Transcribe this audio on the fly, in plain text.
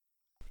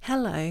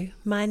Hello,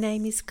 my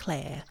name is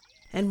Claire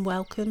and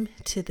welcome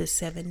to the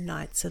 7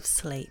 Nights of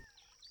Sleep,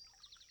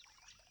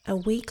 a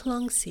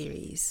week-long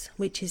series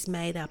which is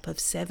made up of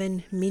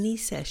 7 mini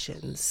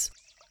sessions,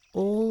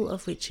 all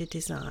of which are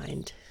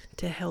designed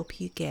to help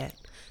you get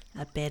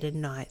a better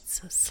night's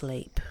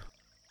sleep.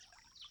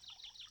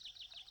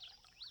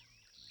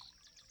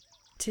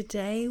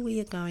 Today we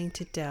are going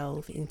to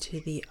delve into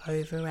the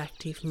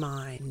overactive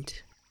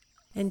mind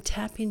and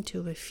tap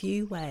into a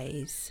few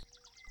ways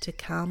to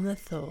calm the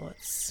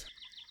thoughts,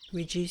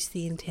 reduce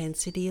the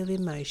intensity of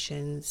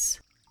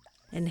emotions,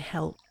 and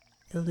help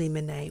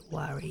eliminate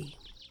worry.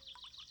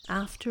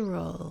 After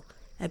all,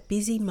 a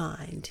busy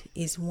mind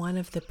is one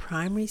of the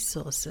primary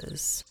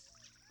sources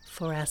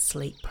for our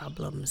sleep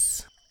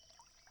problems.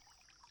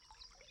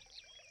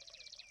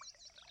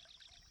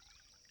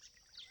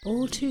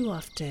 All too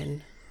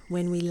often,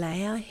 when we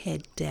lay our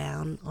head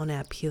down on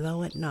our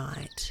pillow at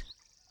night,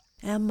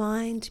 our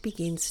mind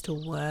begins to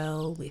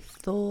whirl with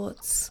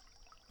thoughts,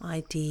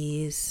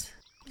 ideas,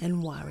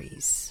 and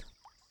worries.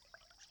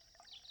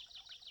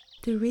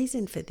 The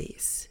reason for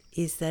this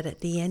is that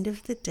at the end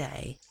of the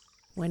day,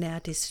 when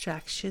our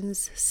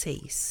distractions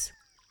cease,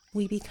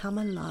 we become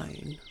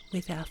alone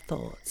with our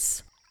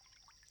thoughts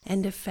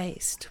and are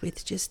faced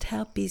with just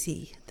how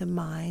busy the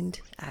mind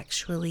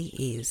actually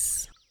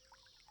is.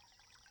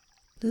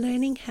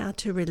 Learning how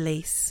to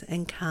release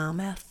and calm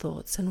our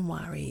thoughts and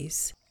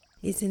worries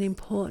is an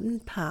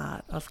important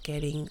part of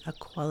getting a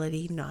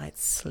quality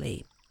night's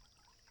sleep.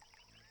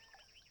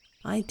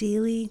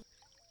 Ideally,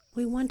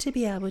 we want to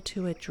be able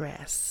to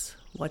address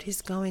what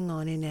is going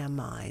on in our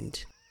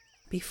mind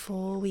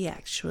before we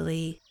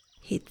actually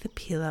hit the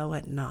pillow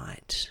at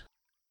night.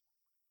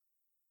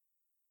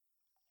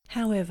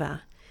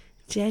 However,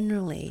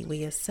 generally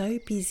we are so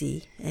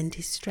busy and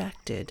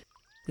distracted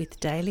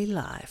with daily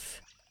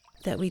life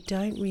that we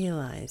don't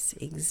realize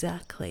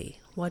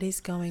exactly what is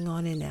going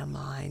on in our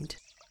mind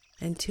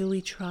until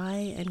we try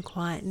and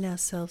quieten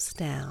ourselves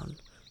down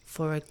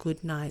for a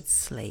good night's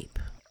sleep.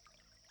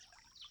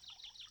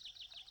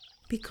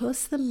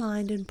 Because the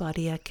mind and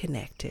body are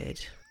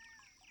connected,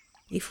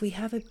 if we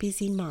have a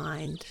busy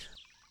mind,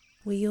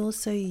 we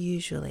also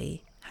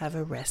usually have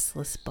a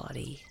restless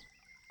body.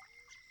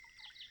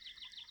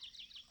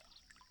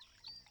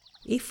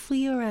 If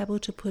we are able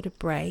to put a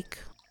brake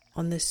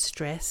on the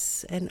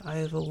stress and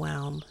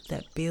overwhelm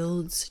that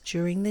builds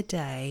during the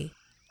day,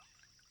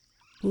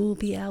 we will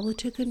be able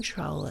to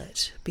control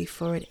it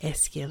before it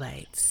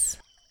escalates.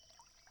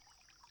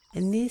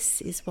 And this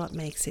is what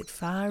makes it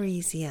far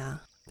easier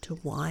to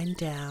wind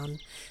down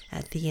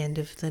at the end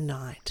of the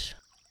night.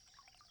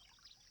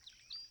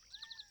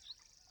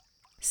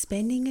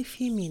 Spending a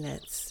few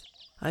minutes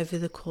over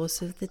the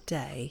course of the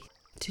day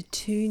to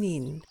tune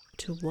in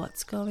to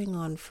what's going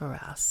on for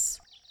us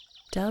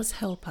does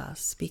help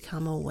us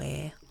become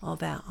aware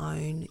of our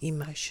own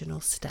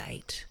emotional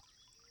state.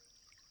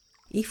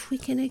 If we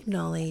can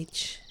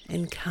acknowledge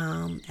and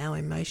calm our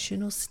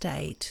emotional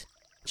state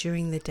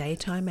during the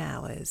daytime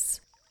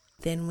hours,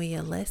 then we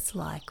are less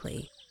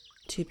likely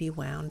to be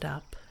wound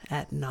up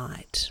at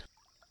night.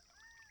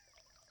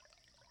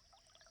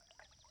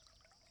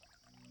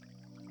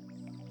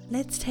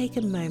 Let's take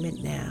a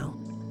moment now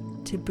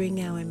to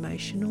bring our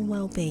emotional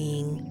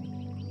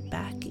well-being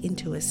back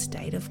into a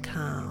state of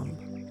calm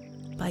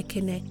by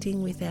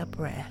connecting with our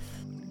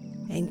breath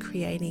and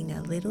creating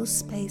a little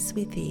space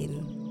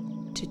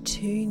within to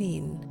tune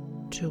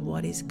in to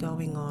what is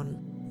going on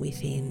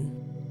within.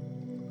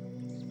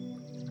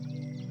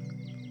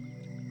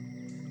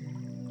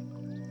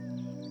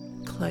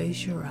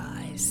 Close your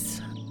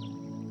eyes.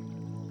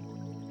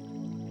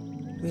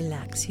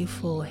 Relax your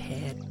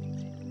forehead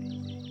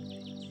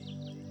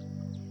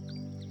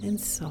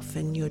and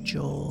soften your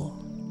jaw.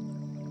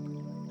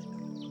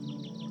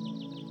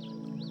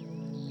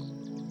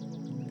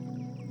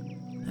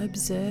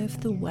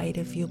 Observe the weight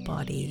of your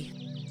body,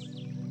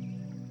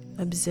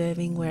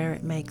 observing where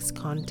it makes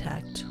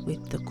contact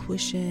with the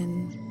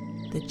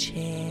cushion, the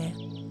chair,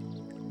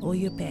 or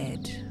your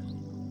bed.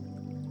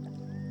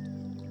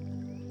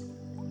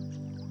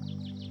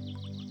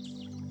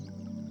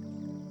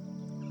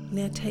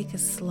 Now take a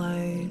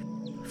slow,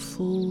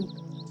 full,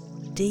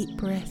 deep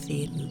breath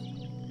in.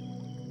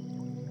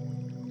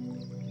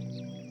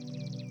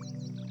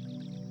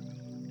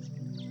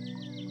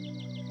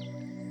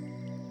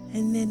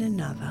 And then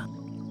another.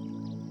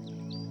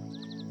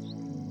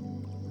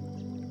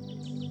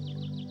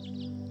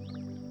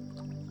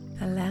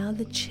 Allow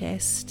the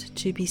chest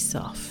to be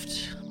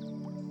soft.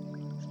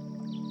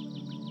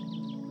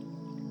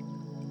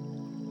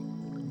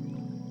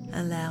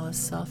 Allow a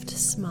soft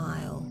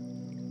smile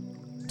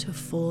to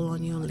fall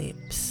on your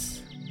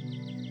lips.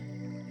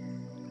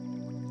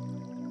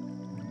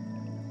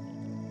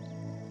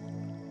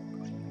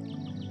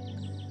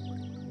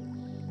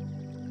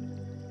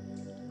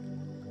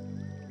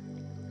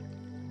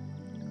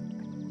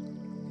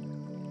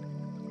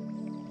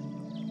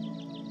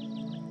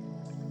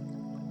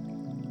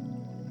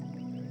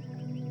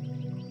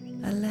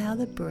 Allow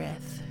the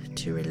breath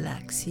to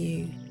relax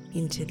you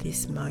into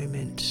this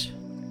moment.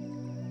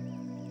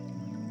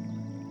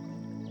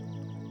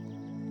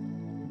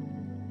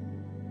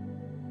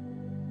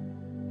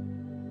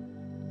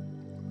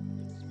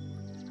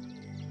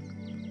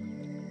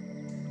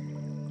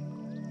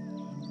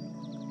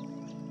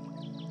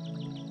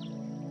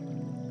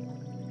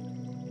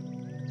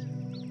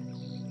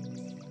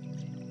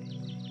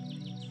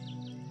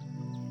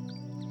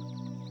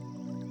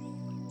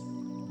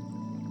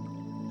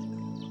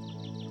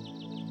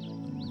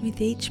 With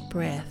each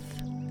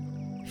breath,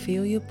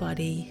 feel your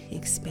body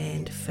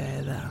expand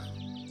further,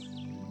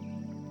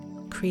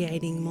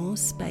 creating more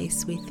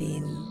space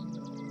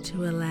within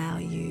to allow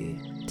you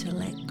to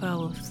let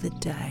go of the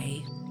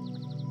day.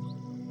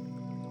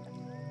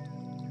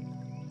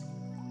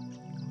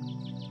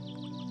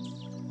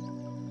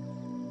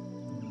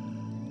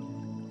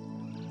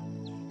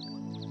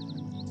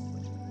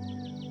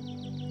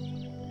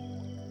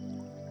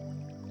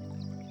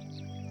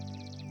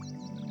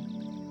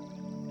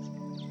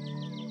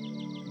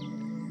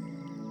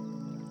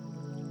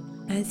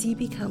 As you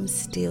become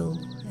still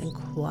and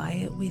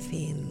quiet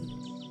within,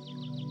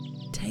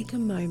 take a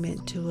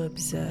moment to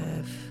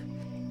observe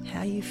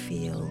how you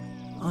feel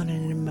on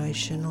an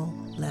emotional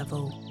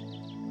level.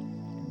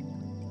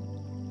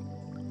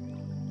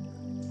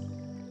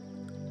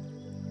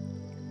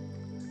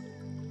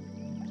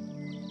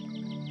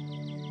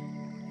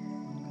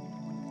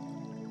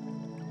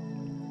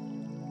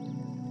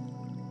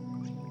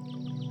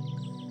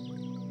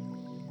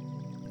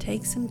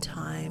 Take some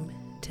time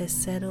to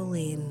settle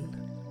in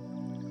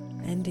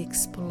and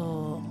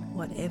explore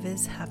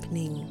whatever's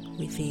happening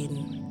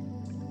within.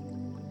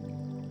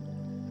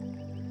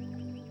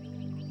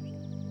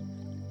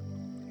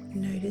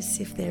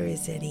 Notice if there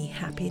is any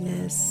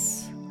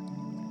happiness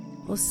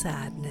or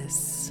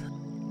sadness.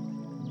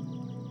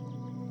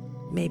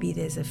 Maybe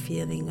there's a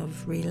feeling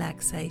of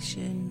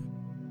relaxation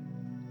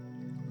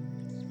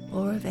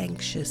or of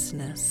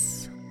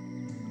anxiousness.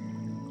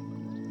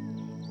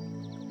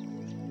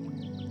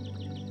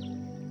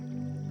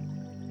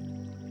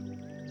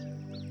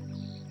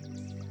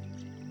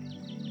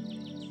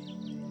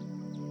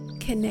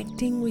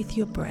 Connecting with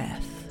your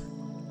breath,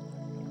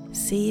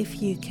 see if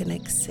you can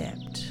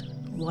accept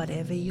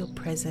whatever your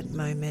present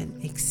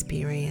moment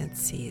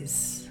experience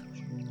is.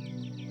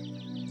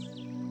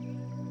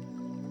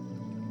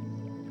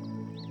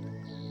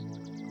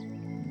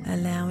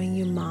 Allowing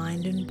your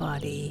mind and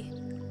body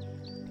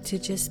to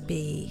just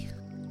be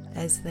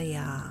as they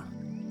are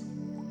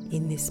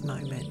in this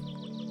moment.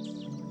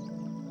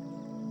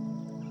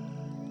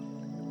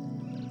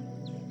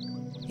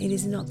 It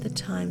is not the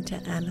time to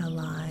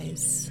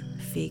analyze,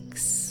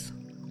 fix,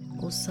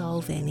 or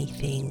solve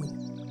anything.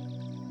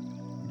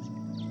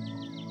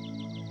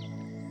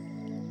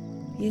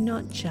 You're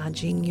not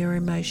judging your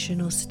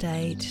emotional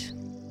state.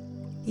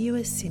 You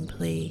are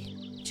simply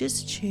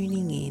just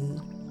tuning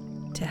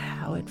in to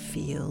how it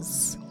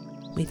feels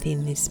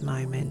within this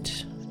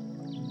moment.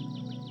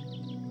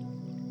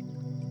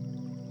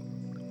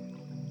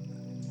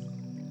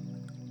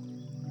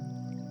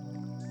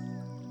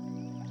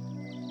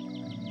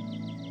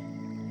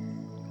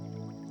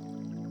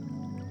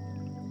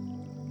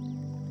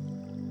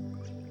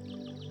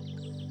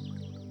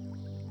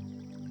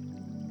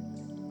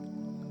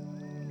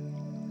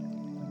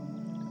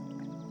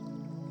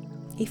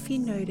 If you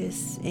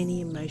notice any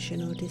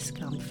emotional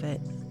discomfort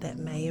that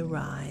may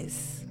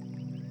arise,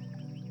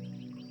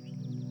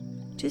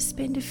 just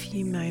spend a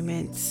few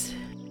moments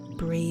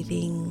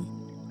breathing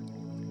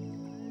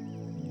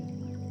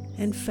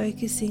and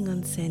focusing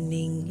on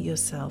sending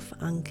yourself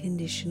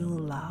unconditional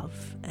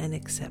love and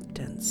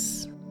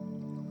acceptance.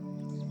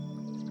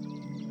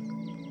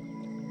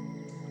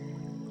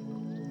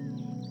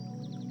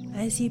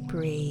 As you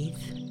breathe,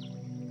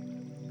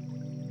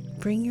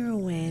 bring your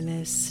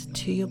awareness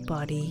to your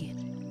body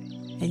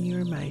and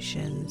your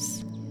emotions,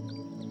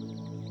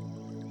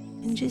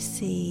 and just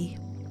see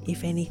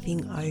if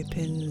anything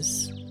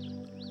opens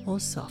or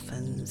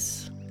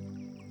softens.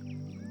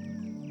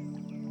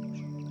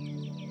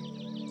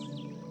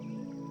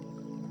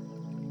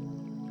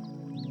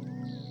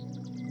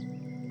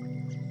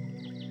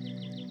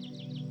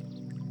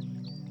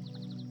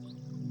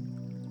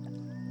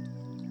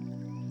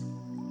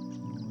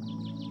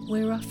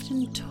 We're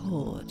often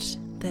taught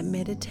that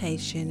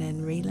meditation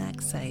and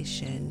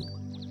relaxation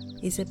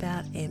is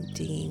about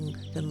emptying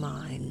the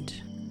mind.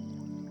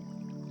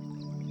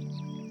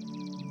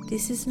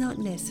 This is not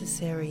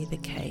necessarily the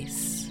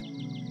case,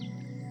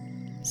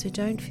 so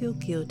don't feel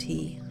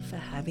guilty for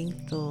having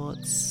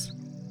thoughts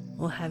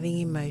or having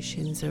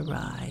emotions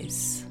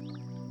arise.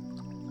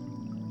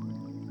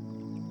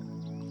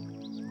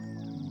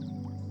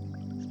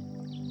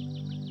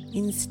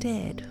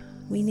 Instead,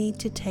 we need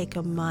to take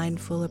a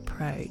mindful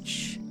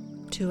approach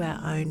to our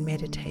own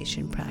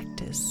meditation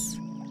practice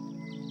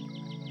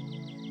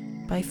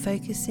by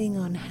focusing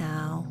on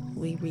how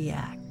we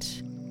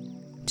react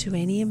to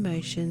any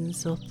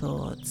emotions or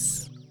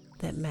thoughts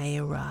that may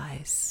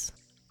arise.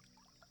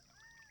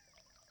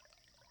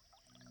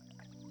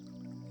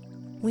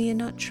 We are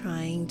not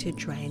trying to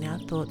drain our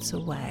thoughts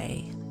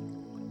away.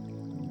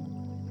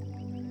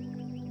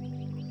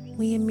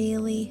 We are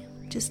merely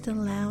just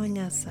allowing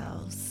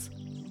ourselves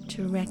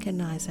to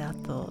recognize our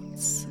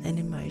thoughts and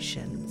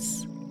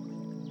emotions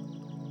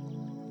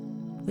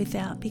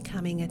without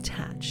becoming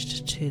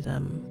attached to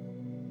them.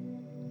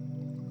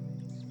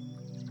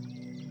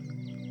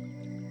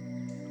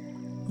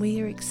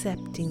 We are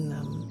accepting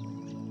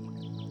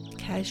them,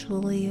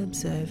 casually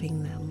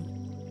observing them,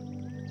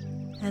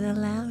 and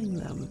allowing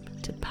them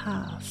to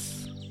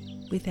pass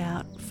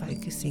without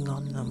focusing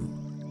on them.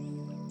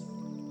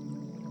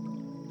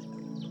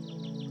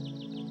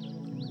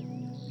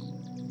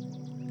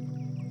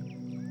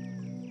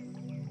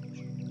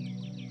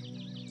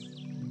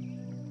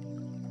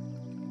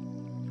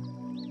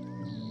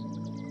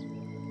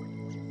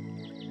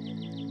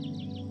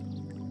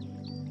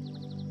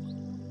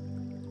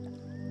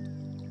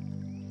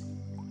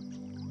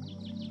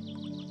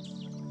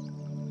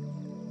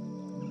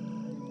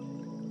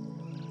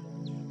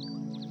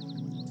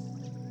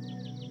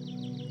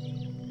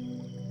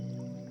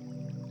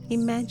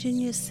 Imagine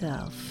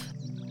yourself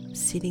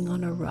sitting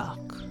on a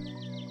rock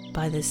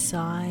by the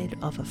side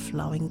of a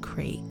flowing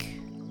creek,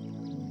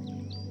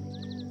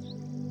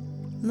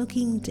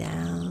 looking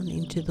down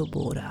into the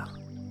water.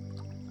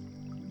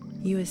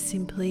 You are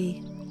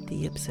simply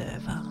the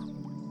observer.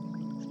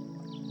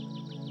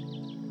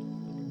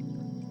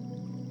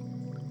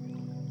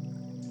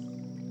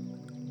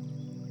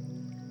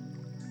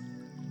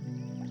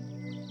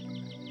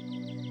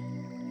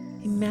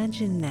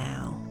 Imagine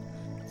now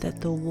that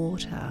the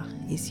water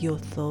is your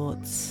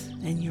thoughts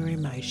and your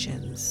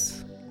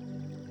emotions.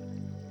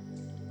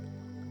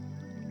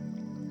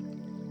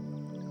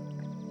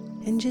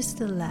 And just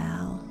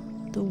allow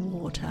the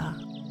water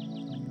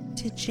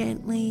to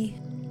gently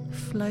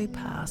flow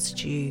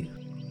past you.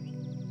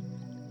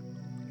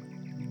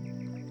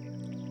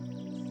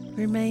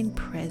 Remain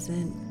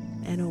present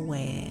and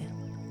aware,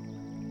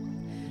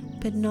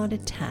 but not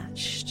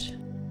attached.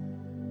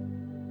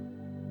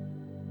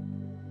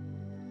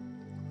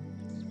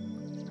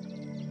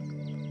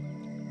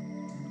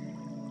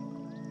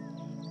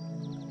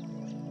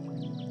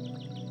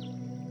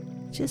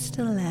 Just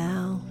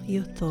allow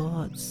your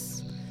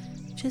thoughts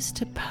just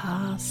to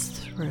pass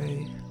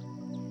through.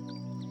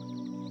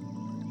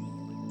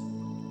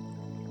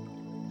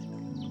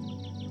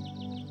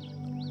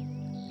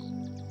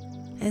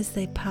 As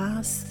they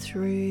pass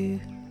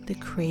through the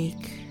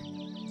creek,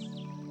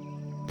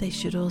 they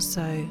should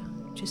also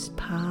just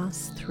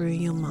pass through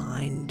your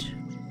mind.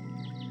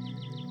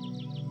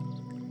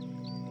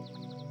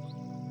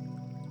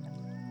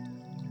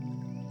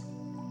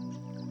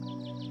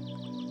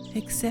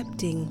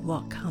 Accepting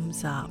what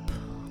comes up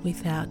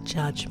without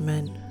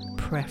judgment,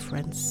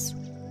 preference,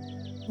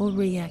 or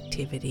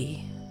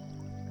reactivity.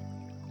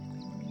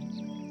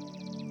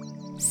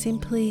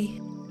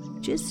 Simply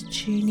just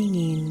tuning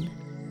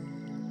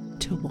in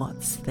to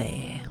what's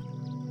there.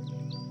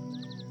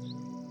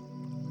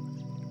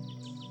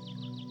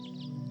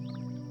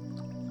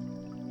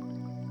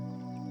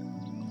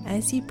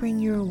 As you bring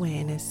your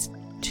awareness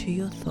to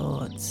your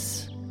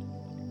thoughts,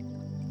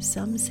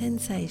 some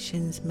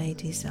sensations may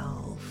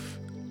dissolve,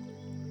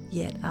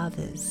 yet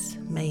others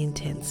may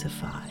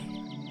intensify.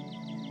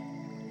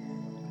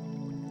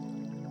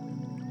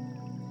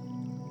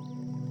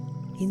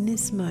 In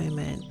this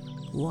moment,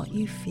 what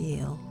you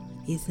feel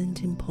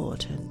isn't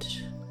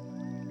important.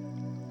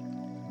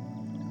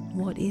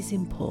 What is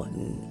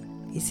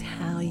important is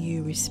how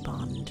you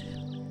respond.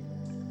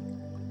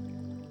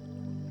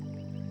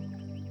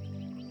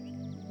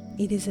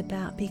 It is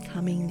about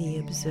becoming the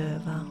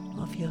observer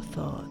of your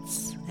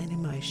thoughts and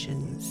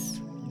emotions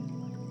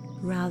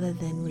rather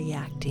than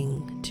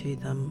reacting to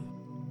them.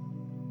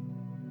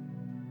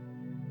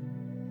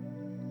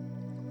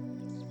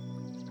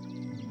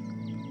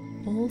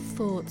 All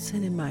thoughts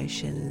and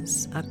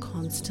emotions are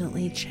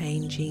constantly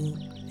changing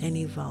and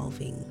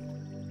evolving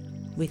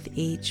with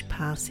each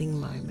passing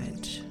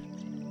moment.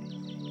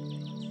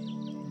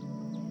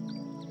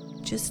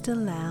 Just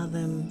allow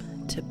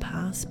them to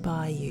pass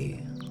by you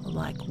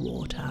like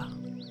water.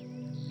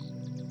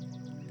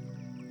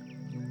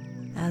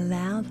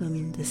 Allow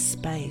them the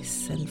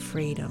space and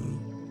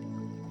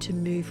freedom to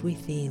move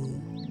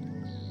within.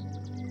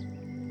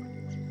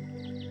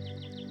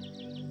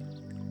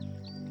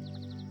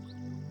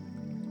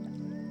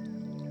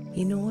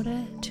 In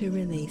order to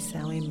release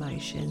our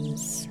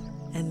emotions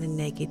and the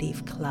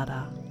negative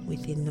clutter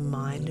within the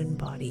mind and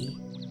body,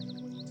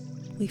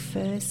 we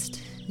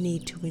first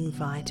need to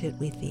invite it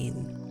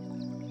within.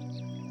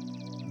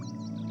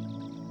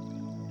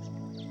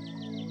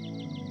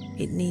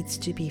 It needs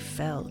to be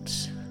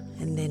felt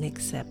and then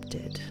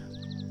accepted.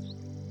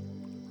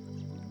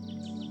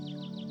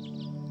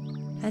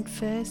 At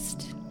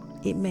first,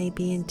 it may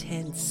be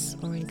intense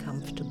or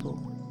uncomfortable.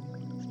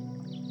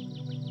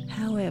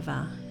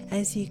 However,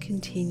 as you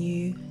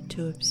continue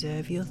to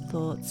observe your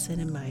thoughts and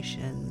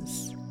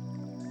emotions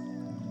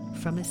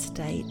from a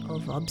state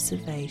of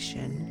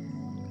observation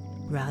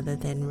rather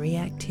than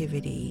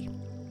reactivity,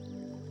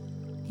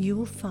 you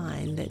will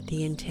find that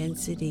the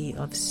intensity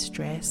of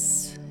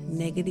stress,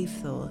 negative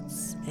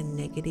thoughts, and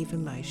negative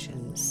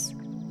emotions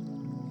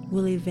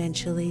will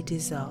eventually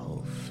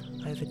dissolve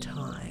over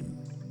time,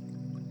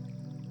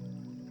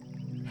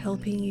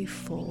 helping you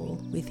fall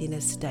within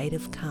a state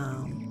of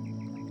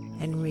calm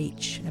and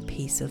reach a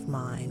peace of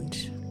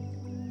mind.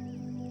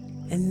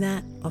 And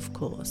that, of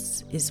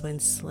course, is when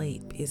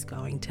sleep is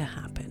going to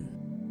happen.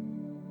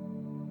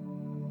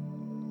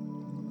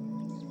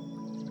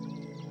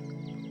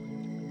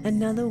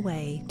 Another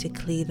way to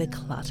clear the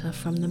clutter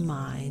from the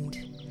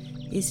mind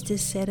is to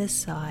set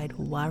aside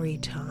worry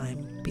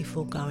time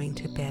before going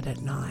to bed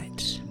at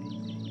night.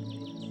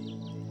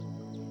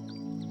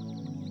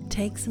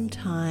 Take some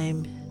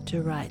time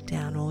to write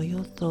down all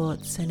your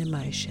thoughts and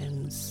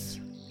emotions.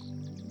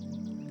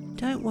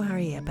 Don't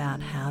worry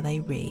about how they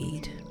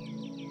read.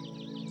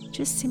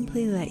 Just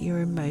simply let your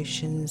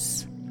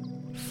emotions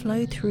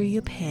flow through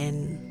your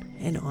pen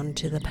and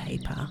onto the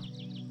paper.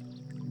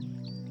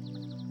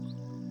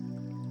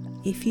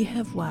 If you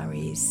have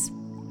worries,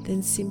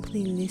 then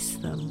simply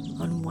list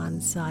them on one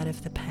side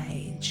of the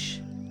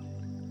page.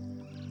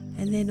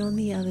 And then on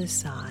the other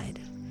side,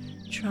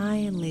 try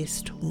and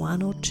list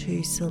 1 or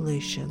 2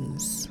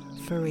 solutions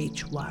for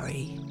each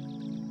worry.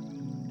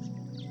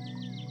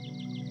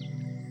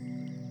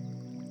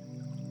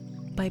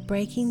 By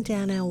breaking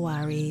down our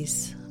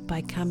worries,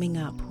 by coming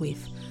up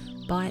with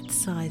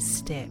bite-sized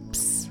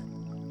steps,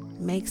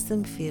 makes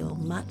them feel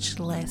much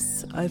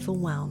less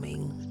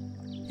overwhelming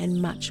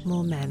and much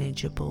more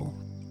manageable.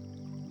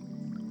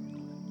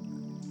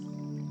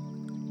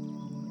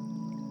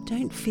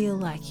 Don't feel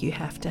like you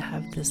have to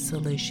have the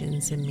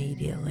solutions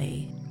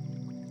immediately.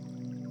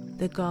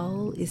 The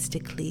goal is to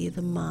clear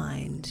the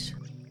mind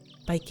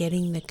by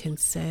getting the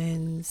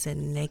concerns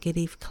and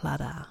negative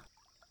clutter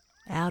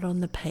out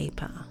on the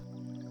paper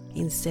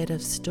instead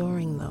of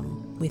storing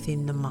them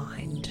within the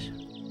mind.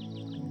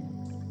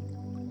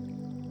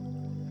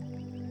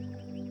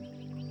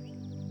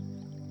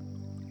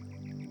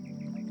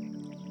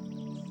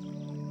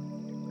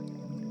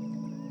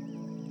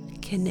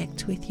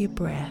 Connect with your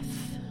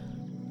breath.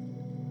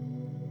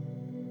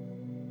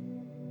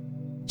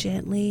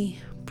 Gently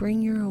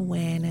bring your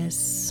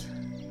awareness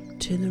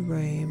to the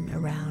room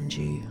around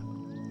you.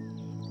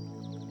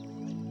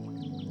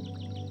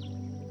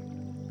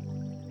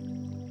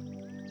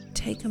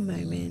 Take a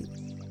moment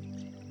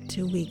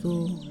to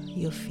wiggle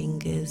your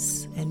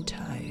fingers and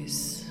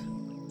toes.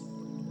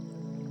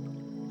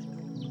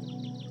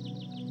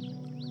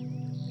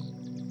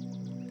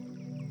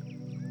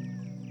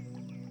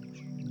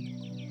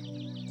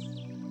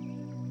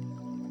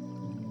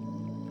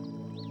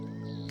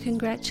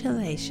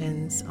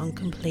 Congratulations on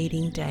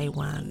completing day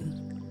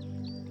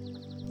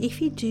 1.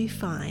 If you do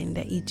find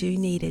that you do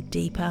need a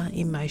deeper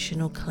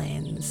emotional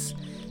cleanse,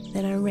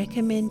 then I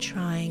recommend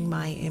trying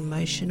my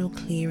emotional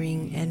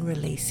clearing and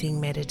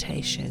releasing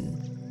meditation,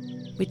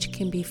 which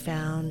can be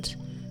found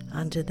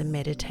under the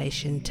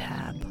meditation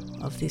tab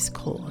of this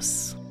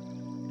course.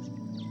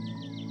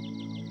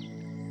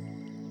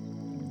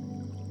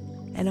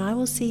 And I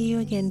will see you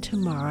again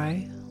tomorrow,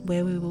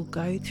 where we will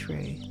go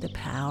through the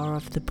power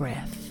of the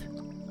breath.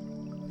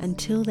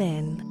 Until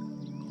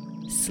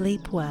then,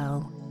 sleep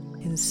well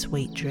and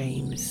sweet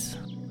dreams.